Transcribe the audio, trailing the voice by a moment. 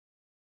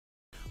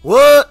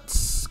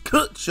What's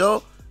good,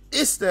 y'all?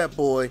 It's that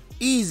boy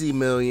Easy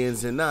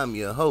Millions, and I'm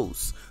your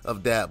host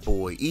of That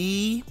Boy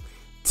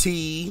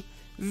ETV.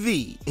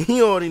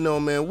 You already know,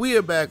 man. We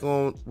are back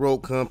on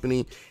Rogue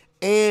Company,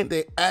 and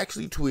they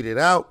actually tweeted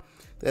out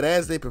that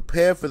as they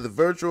prepare for the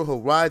Virtual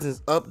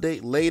Horizons update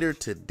later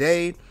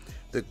today,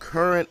 the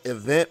current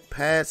event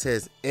pass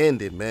has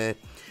ended, man.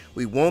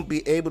 We won't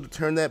be able to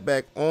turn that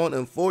back on,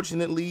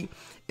 unfortunately,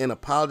 and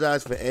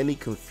apologize for any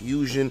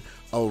confusion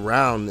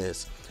around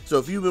this. So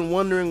if you've been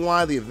wondering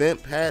why the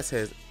event pass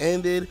has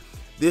ended,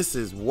 this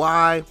is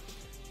why.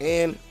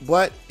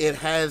 But it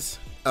has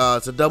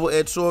it's a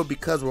double-edged sword,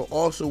 because we're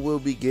also will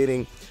be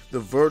getting the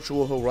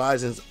Virtual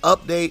Horizons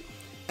update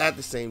at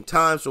the same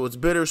time. So it's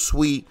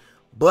bittersweet,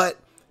 but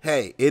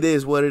hey, it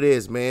is what it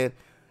is, man.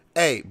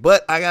 Hey,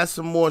 but I got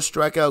some more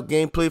Strikeout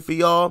gameplay for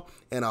y'all,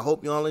 and I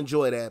hope y'all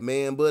enjoy that,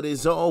 man. But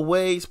as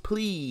always,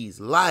 please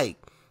like,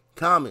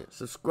 comment,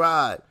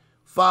 subscribe,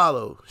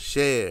 follow,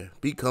 share,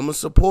 become a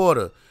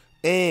supporter,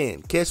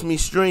 and catch me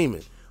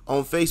streaming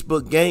on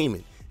Facebook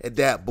Gaming at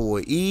That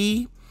Boy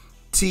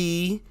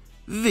ETV.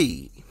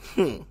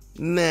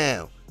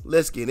 Now,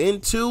 let's get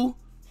into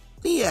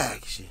the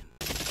action.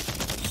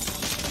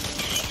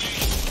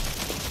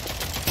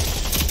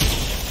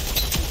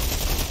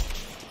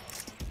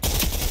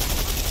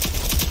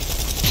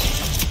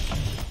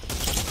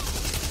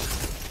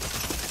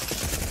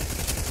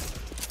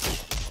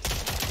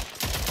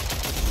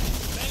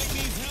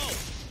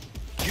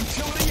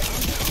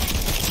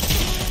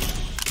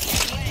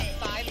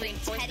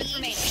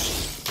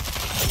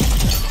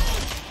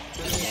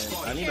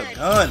 I need a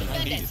gun.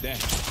 I needed that.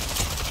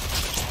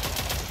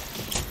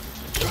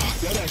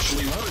 That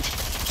actually hurt.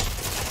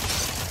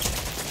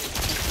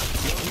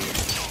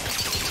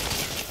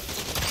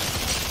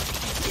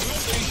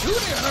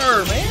 Shooting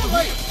her, man.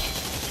 Like,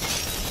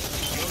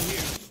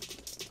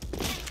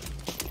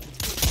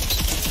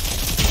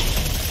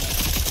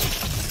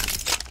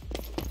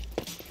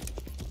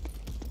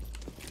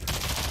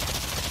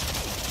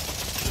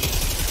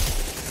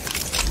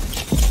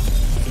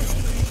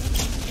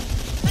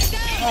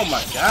 oh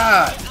my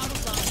God.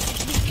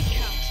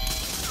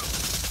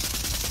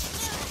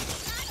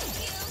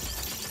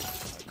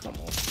 Come on.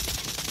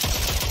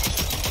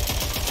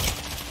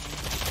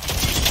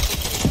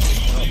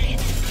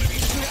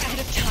 We're out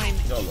of time.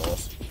 Y'all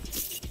lost.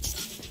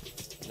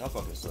 Y'all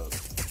fucking suck.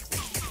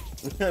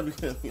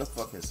 Y'all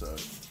fucking suck.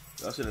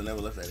 Y'all should have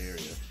never left that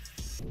area.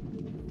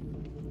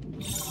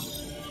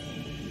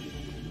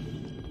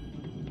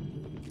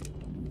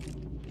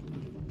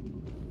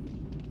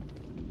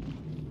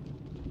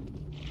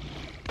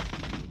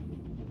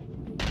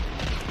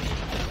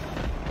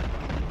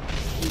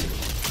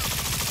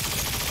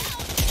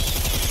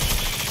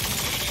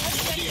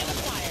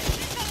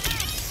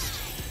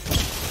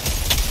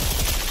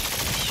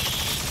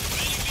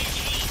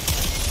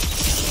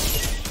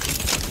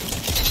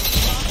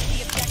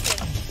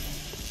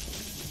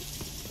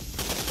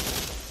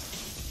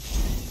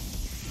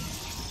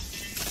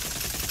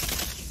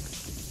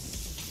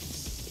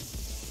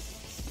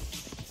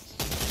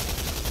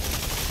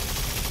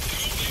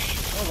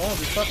 How long is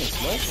this fucking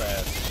smoke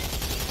fast?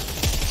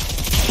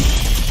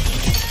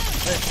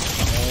 Hey,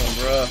 come on,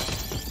 bruh.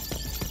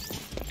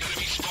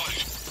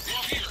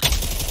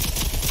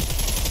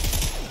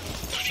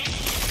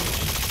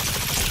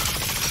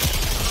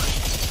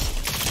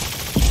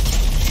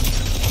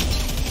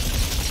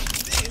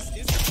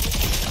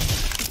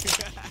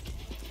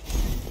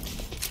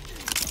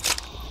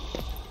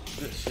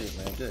 Good shit,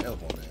 man. Good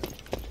help on that.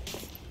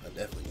 I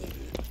definitely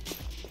needed it.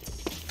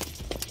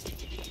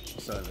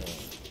 Son, man.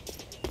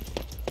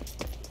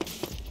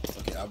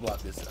 Okay, I'll block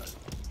this side.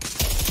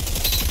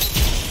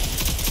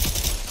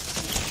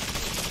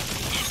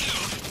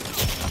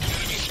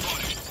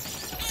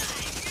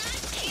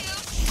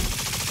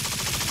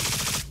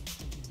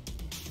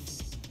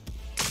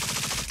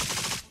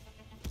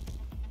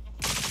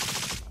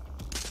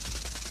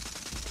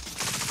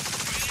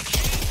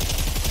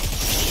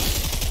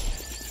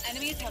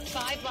 Enemies have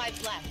 5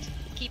 lives left.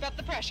 Keep up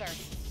the pressure.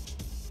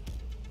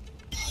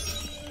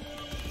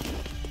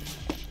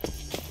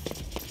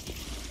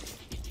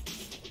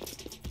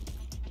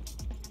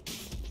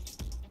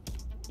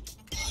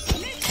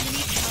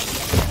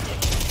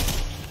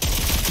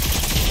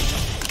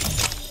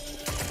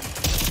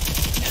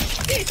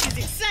 This is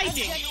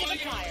exciting! Objective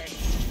acquired.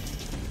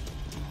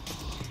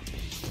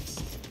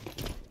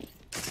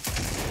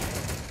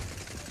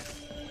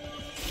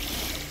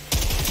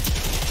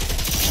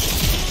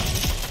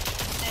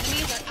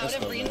 Enemies are out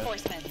of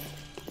reinforcements.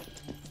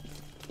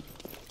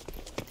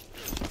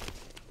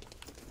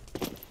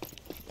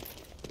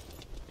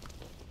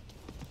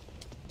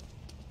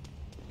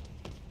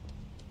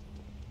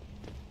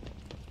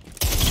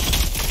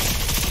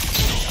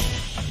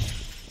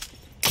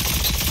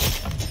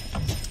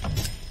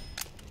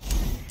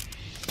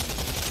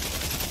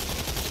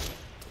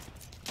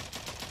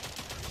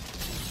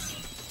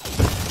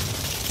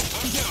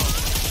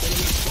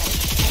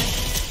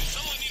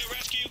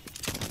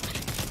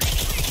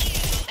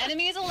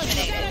 Enemies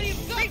eliminated.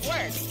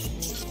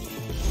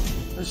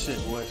 This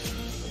shit, boy.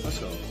 Let's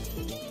go.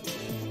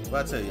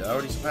 What I tell you, I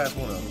already surpassed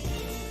one of them.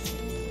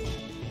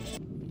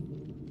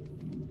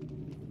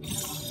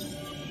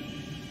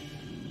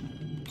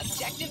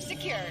 Objective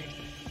secured.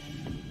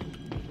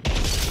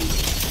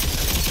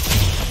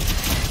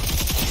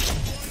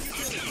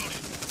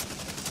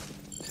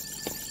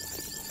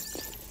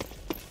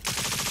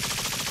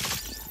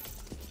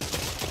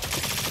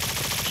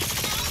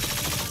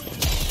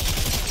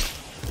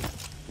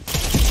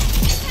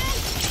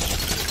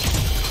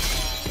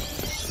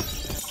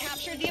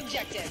 Capture the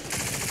objective.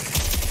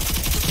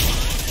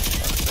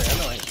 Hey, I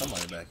know ain't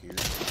somebody back here.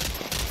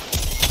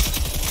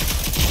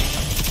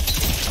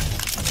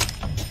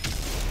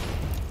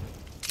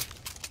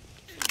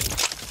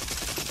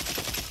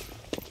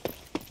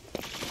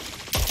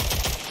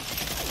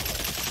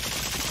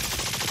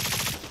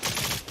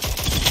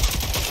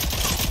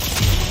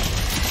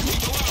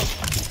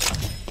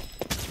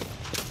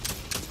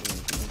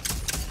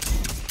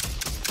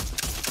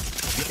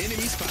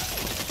 Enemy spot.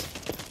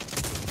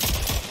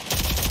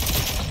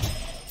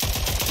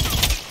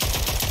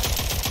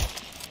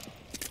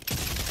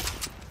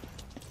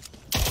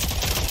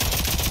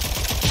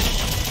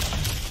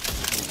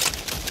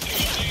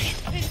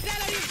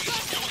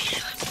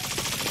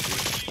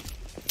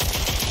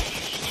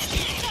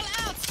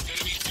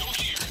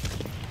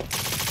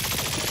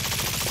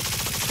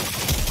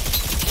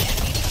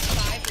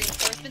 Five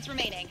reinforcements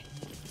remaining.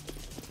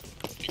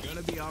 You're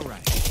gonna be all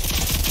right.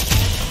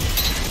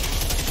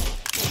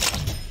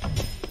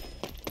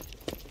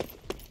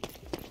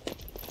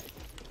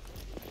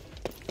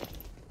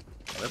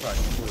 They're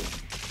probably gonna quit.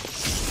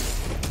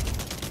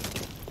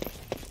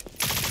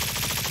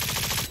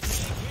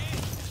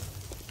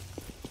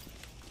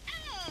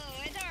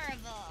 Oh,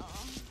 adorable.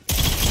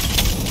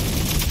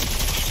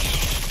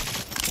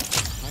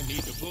 I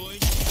need the boy.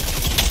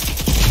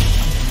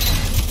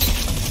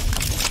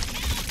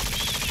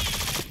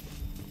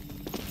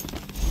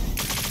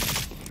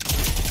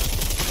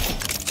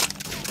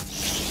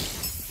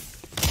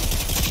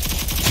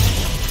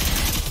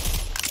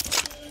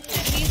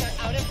 Enemies are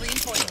out of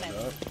reinforcements.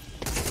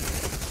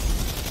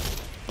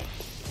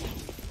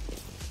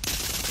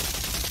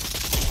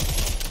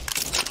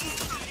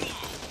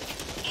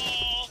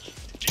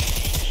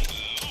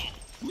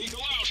 We go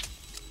out.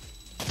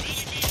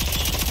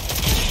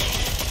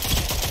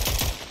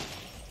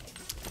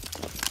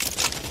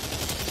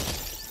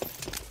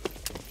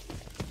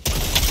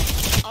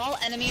 All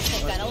enemies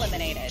have been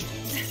eliminated.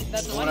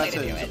 That's one What I way to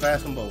tell do you, it.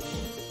 surpass them both.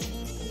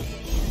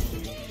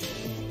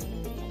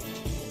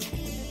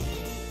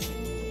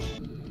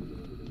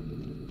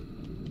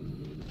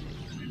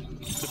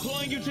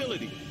 Deploying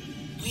utility.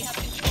 We have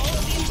control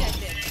of the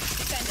objective.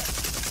 Defend it.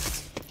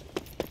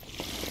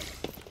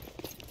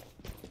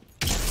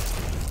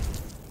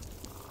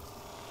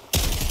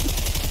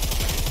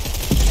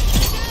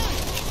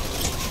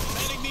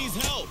 Medic needs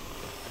help.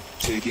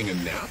 Taking a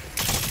nap?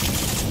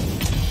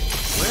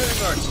 Where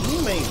is our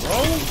teammate, bro?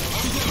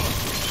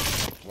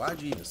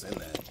 Why'd you even send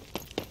that?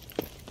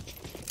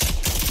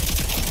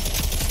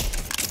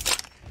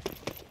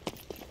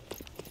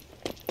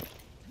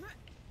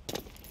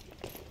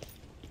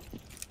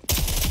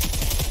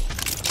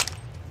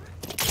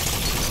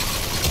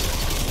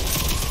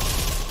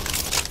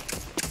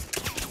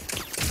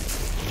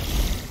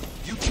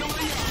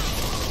 Utility out.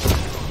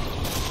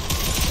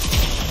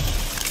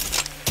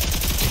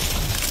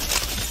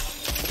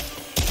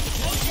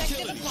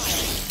 Objective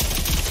acquired.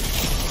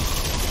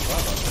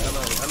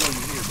 I know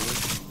you're here, dude.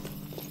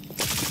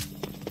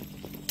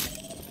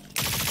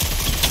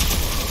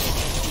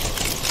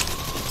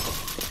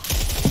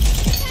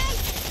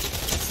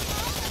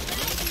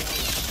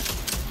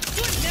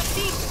 Good,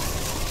 merci.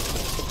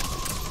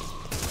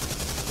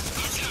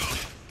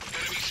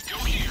 Enemy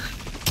still here.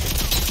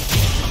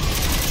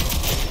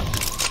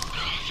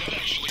 That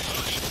actually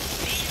hurt.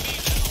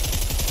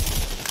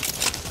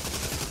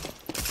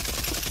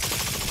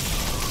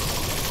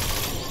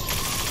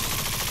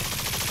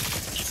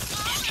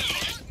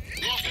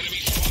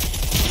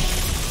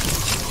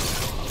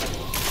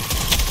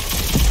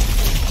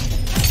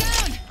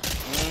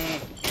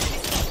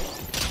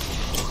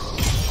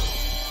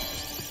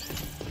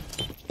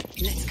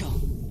 Let's go.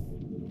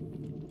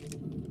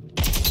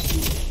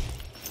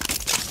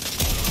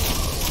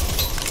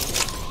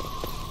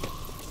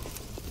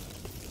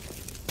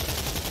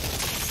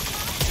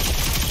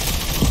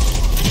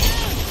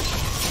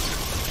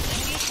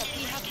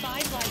 We have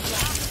 5 lives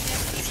left.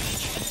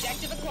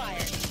 Objective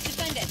acquired.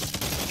 Defend it.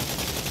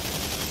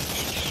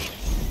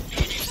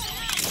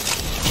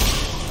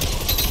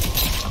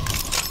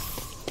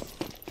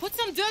 Put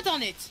some dirt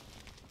on it.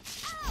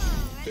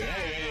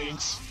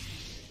 Thanks.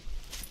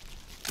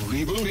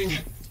 Rebooting.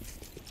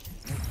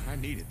 I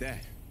needed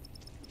that.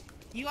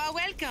 You are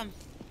welcome.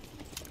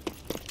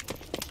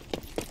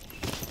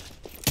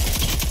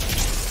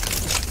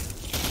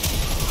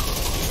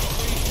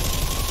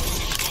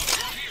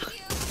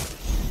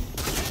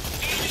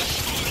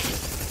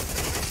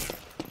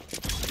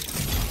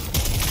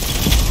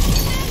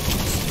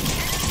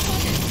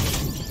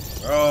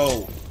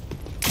 Bro.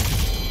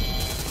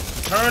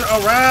 Turn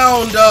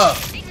around!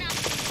 Let's get back.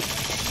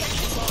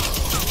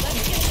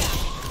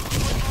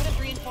 We're out of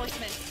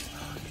reinforcements.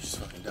 Oh, you just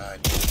fucking died.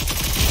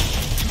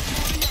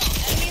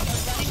 Enemies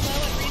are running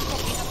low on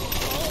reinforcements. We have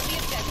control of the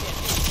objective.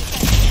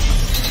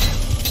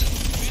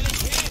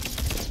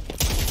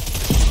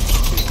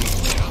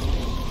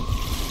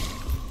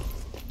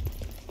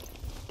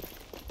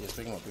 Yes,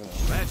 pick him up, pick him up.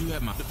 Glad you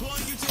have my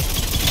deploying you.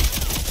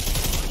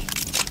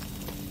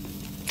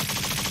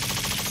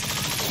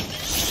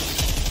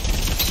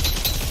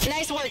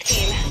 Nice work,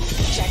 team.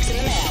 Checks in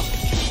the mail.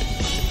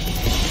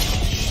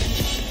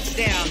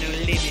 There are no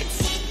limits.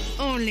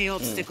 Only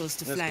obstacles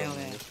to Let's fly go, over.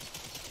 man.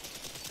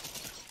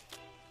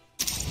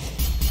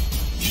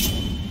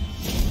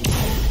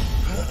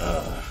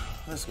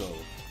 Let's go.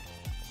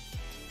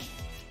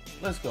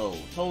 Let's go.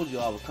 Told you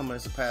I was coming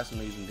as a pass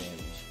and even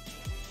damage.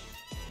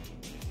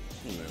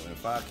 Man,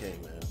 5K,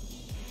 man.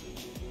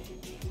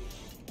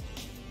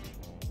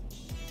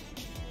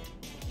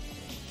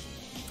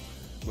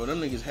 Bro,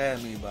 them niggas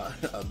had me by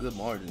a good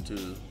margin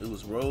too. It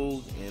was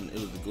Rogue and it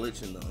was the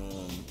glitch in the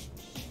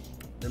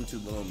them two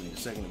below me,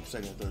 second and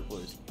third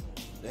place.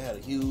 They had a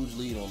huge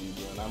lead on me,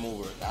 bro, and I'm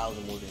over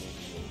 1,000 more damage.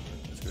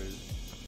 That's crazy.